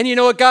good. And you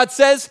know what God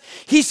says?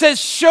 He says,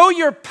 show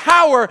your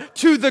power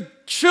to the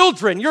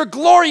children, your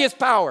glorious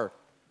power.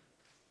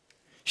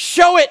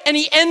 Show it. And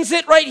he ends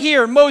it right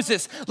here.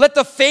 Moses, let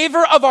the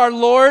favor of our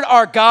Lord,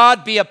 our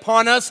God, be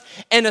upon us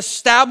and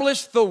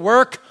establish the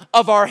work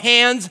of our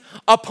hands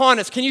upon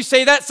us. Can you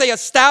say that? Say,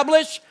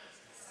 establish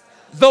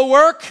the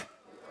work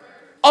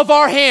of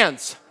our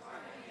hands.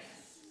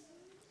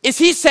 Is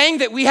he saying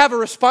that we have a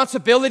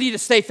responsibility to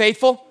stay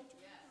faithful?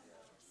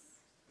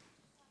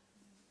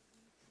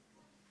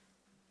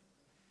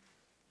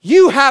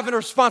 You have a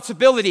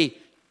responsibility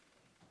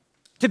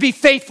to be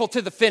faithful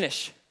to the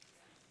finish.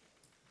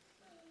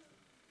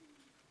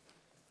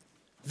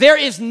 There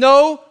is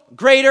no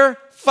greater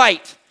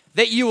fight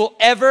that you will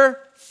ever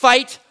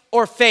fight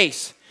or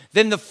face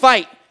than the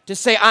fight to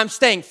say, I'm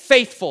staying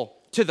faithful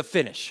to the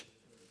finish.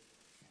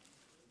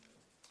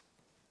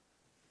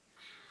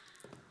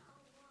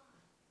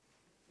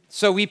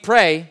 So we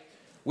pray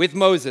with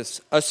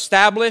Moses,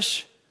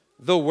 establish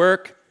the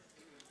work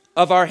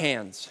of our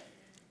hands.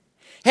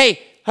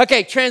 Hey,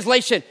 okay,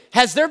 translation.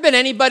 Has there been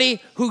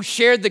anybody who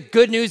shared the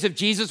good news of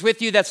Jesus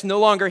with you that's no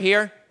longer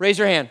here? Raise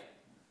your hand.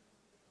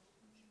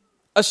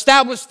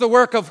 Establish the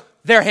work of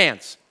their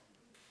hands.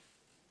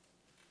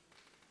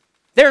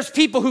 There's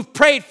people who've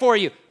prayed for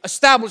you.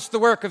 Establish the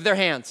work of their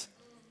hands.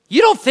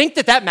 You don't think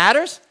that that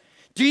matters?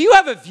 Do you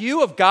have a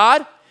view of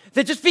God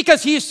that just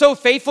because he is so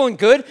faithful and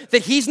good,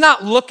 that he's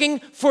not looking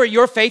for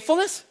your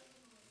faithfulness?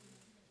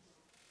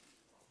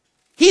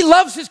 He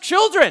loves his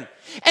children,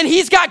 and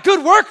he's got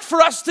good work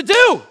for us to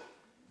do.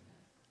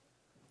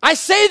 I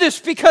say this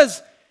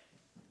because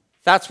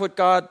that's what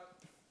God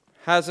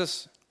has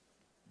us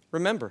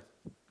remember.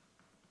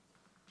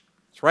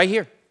 It's right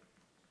here.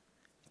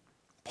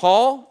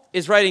 Paul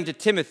is writing to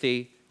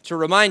Timothy to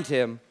remind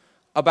him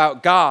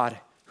about God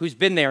who's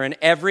been there in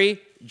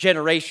every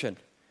generation.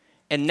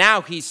 And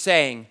now he's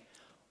saying,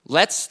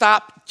 let's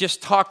stop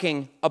just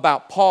talking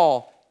about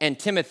Paul and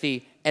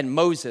Timothy and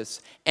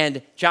Moses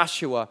and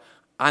Joshua.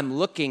 I'm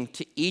looking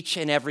to each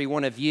and every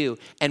one of you,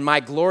 and my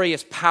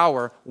glorious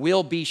power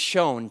will be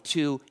shown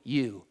to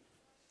you,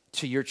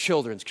 to your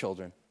children's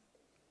children.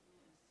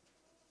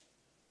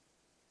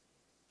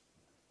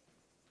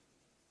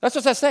 That's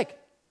what's at stake.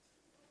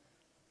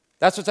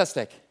 That's what's at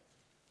stake.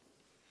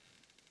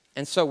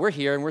 And so we're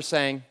here and we're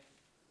saying,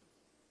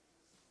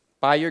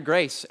 by your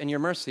grace and your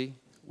mercy,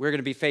 we're going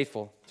to be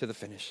faithful to the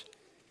finish.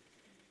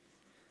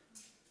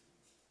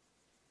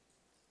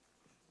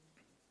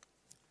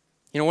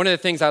 You know, one of the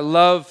things I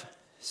love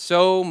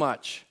so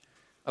much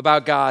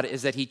about God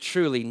is that he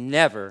truly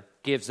never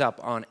gives up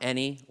on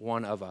any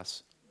one of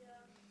us.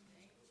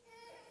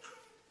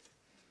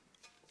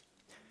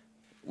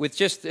 With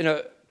just in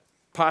a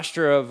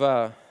posture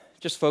of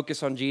just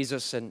focus on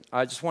Jesus, and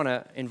I just want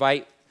to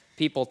invite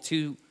people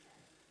to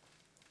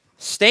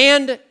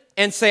stand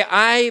and say,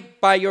 I,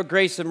 by your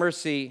grace and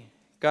mercy,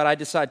 God, I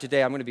decide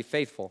today I'm going to be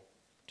faithful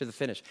to the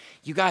finish.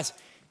 You guys,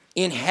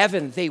 in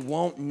heaven, they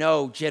won't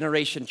know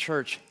Generation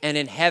Church, and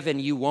in heaven,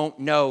 you won't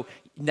know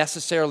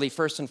necessarily,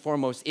 first and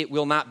foremost, it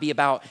will not be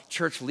about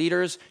church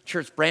leaders,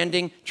 church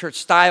branding, church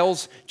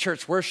styles,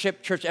 church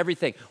worship, church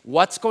everything.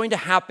 What's going to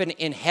happen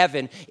in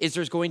heaven is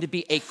there's going to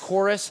be a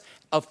chorus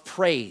of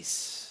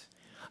praise.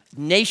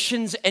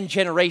 Nations and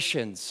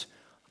generations,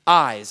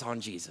 eyes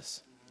on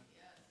Jesus.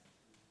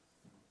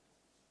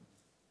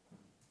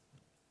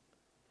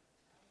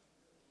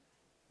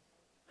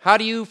 How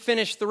do you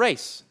finish the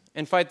race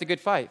and fight the good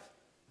fight?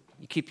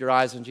 You keep your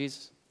eyes on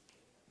Jesus.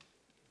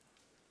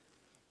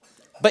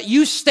 But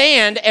you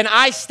stand and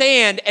I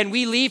stand and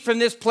we leave from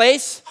this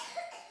place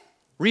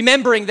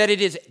remembering that it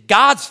is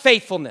God's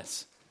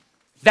faithfulness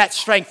that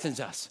strengthens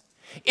us.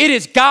 It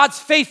is God's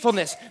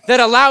faithfulness that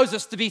allows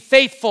us to be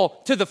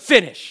faithful to the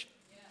finish.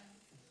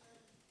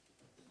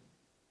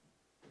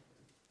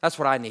 That's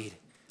what I need.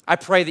 I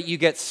pray that you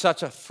get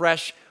such a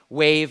fresh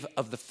wave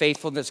of the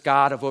faithfulness,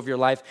 God, over your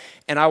life.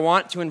 And I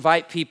want to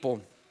invite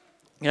people,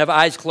 you have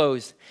eyes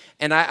closed.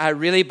 And I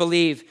really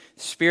believe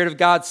the Spirit of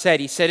God said,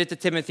 he said it to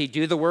Timothy,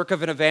 do the work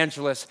of an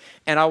evangelist.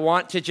 And I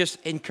want to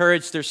just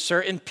encourage, there's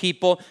certain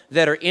people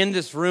that are in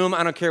this room,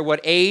 I don't care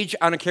what age,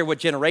 I don't care what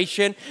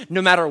generation,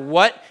 no matter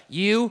what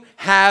you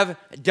have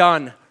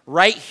done,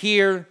 right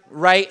here,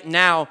 right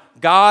now,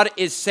 God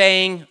is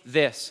saying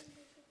this.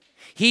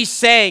 He's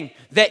saying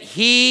that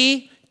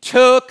he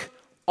took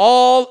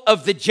all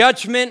of the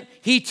judgment,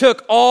 he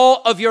took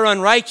all of your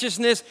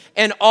unrighteousness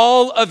and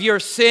all of your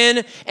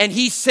sin, and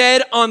he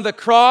said on the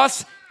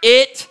cross,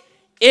 it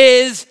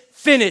is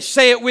finished.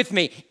 Say it with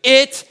me.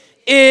 It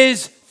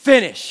is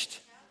finished.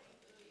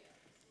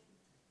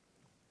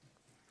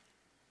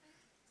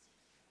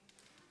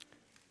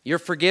 You're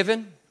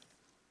forgiven,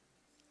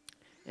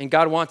 and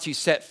God wants you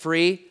set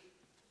free,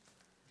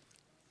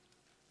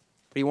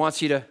 but he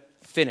wants you to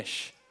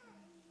finish,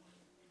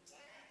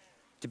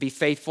 to be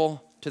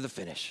faithful to the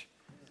finish.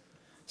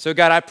 So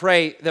God, I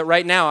pray that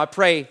right now, I'm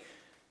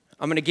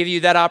going to give you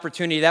that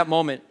opportunity, that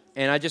moment.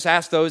 And I just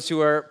ask those who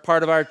are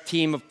part of our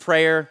team of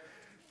prayer,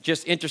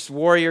 just interest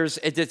warriors,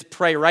 to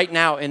pray right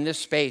now in this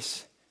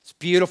space. This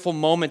beautiful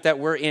moment that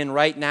we're in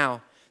right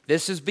now.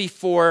 This is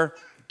before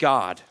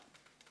God.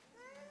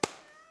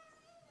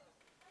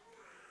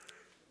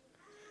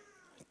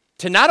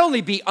 To not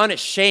only be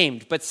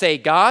unashamed, but say,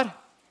 God,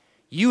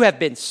 you have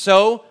been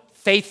so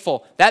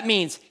faithful. That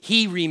means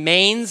he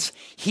remains,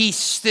 he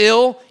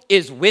still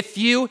is with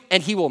you,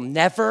 and he will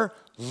never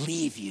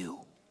leave you.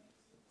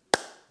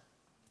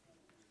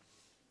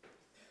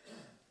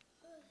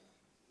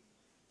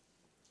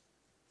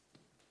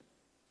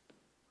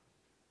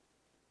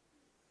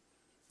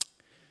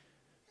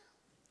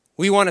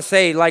 We want to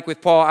say, like with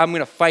Paul, I'm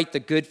going to fight the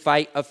good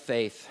fight of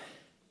faith.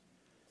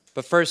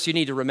 But first, you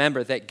need to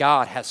remember that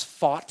God has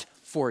fought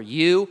for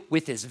you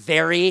with his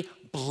very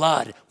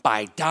blood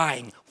by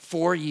dying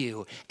for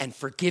you and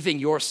forgiving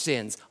your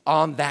sins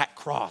on that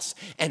cross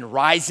and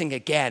rising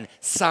again,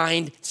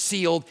 signed,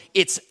 sealed,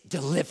 it's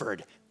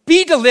delivered.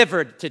 Be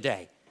delivered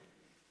today.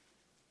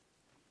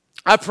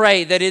 I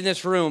pray that in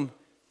this room,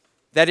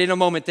 that in a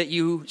moment that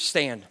you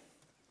stand,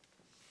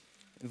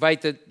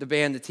 invite the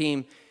band, the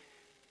team,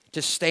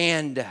 to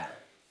stand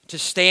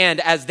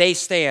as they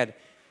stand.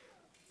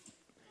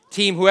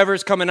 Team,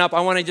 whoever's coming up,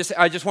 I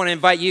just want to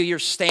invite you. You're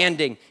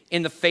standing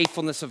in the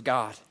faithfulness of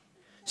God.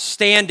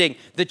 Standing.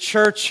 The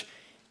church,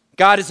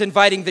 God is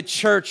inviting the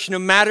church, no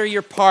matter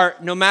your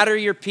part, no matter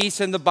your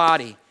piece in the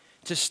body,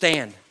 to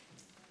stand.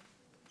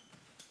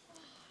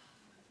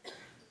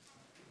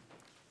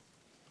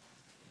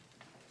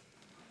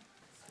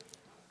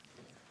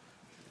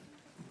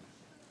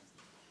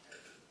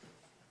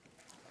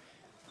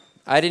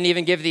 I didn't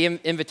even give the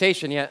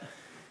invitation yet,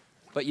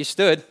 but you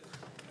stood.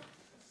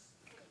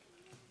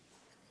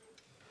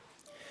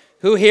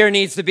 Who here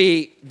needs to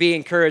be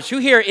encouraged? Who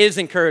here is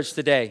encouraged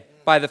today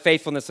by the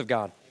faithfulness of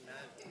God?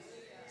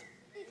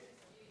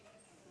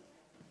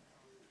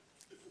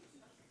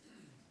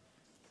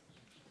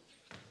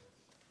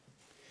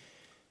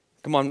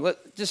 Come on,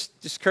 just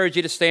encourage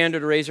you to stand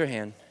or to raise your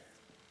hand.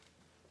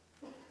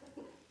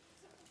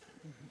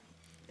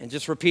 And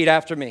just repeat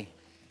after me.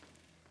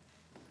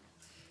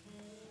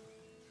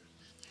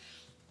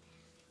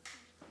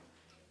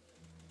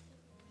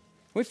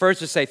 We first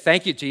just say,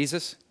 thank you,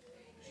 Jesus.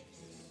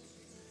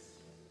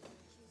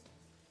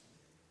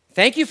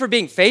 Thank you for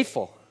being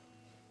faithful.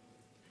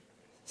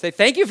 Say,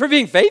 thank you for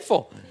being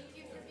faithful.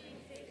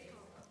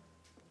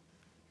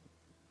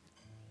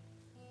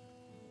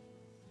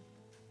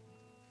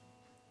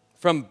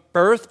 From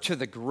birth to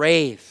the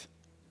grave,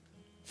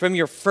 from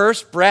your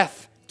first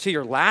breath to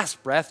your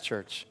last breath,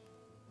 church.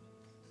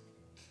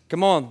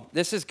 Come on,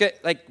 this is good.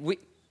 Like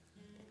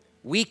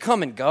we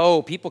come and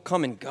go, people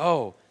come and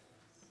go.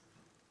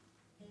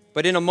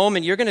 But in a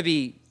moment, you're going to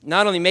be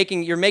not only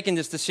making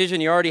this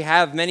decision, you already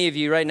have many of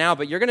you right now,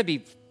 but you're going to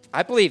be,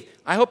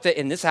 I hope that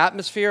in this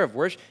atmosphere of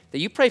worship, that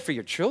you pray for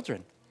your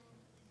children.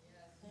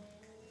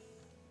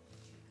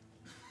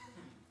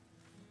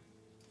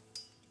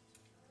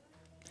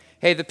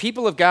 Hey, the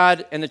people of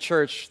God and the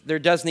church, there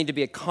does need to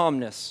be a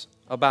calmness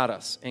about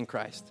us in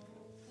Christ,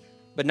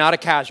 but not a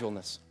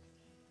casualness.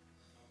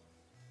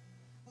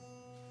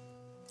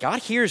 God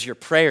hears your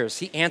prayers.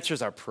 He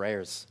answers our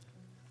prayers.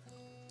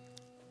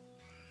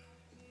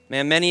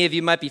 Man, many of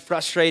you might be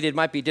frustrated,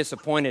 might be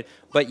disappointed,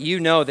 but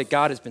you know that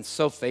God has been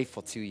so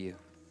faithful to you.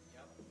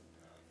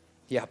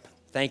 Yep.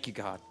 Thank you,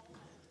 God.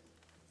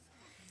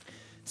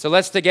 So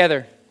let's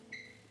together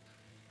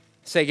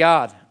say,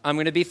 God, I'm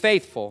going to be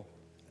faithful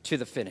to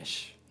the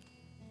finish.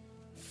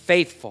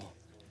 Faithful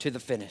to the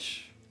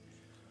finish.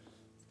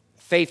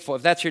 Faithful.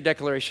 If that's your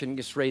declaration,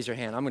 just raise your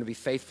hand. I'm going to be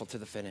faithful to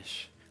the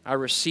finish. I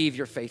receive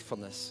your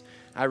faithfulness.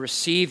 I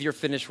receive your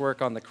finished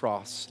work on the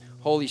cross.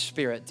 Holy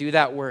Spirit, do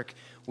that work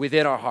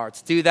within our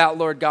hearts. Do that,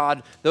 Lord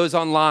God, those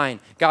online.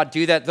 God,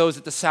 do that, those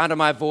at the sound of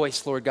my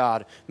voice, Lord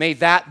God. May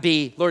that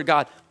be, Lord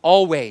God,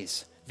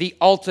 always the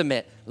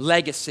ultimate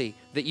legacy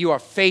that you are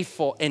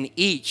faithful in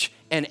each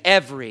and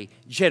every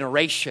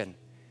generation.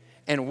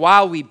 And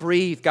while we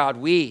breathe, God,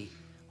 we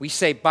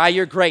say, by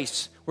your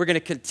grace, we're going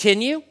to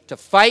continue to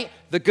fight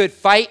the good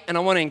fight. And I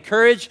want to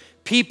encourage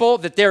people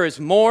that there is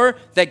more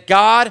that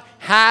God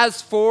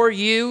has for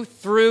you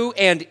through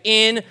and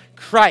in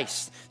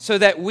Christ, so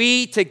that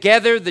we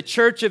together, the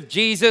Church of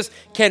Jesus,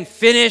 can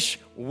finish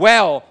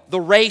well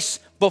the race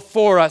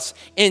before us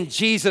in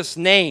Jesus'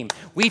 name.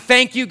 We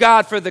thank you,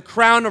 God, for the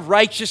crown of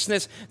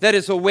righteousness that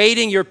is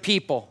awaiting your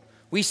people.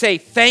 We say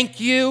thank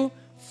you,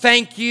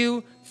 thank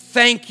you,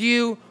 thank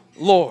you,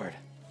 Lord.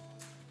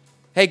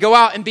 Hey, go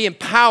out and be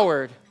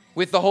empowered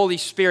with the Holy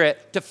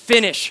Spirit to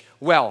finish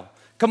well.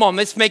 Come on,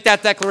 let's make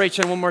that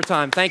declaration one more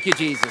time. Thank you,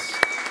 Jesus.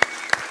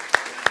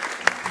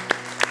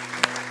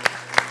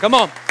 Come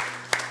on.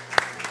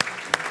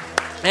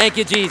 Thank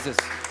you, Jesus.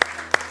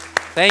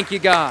 Thank you,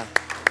 God.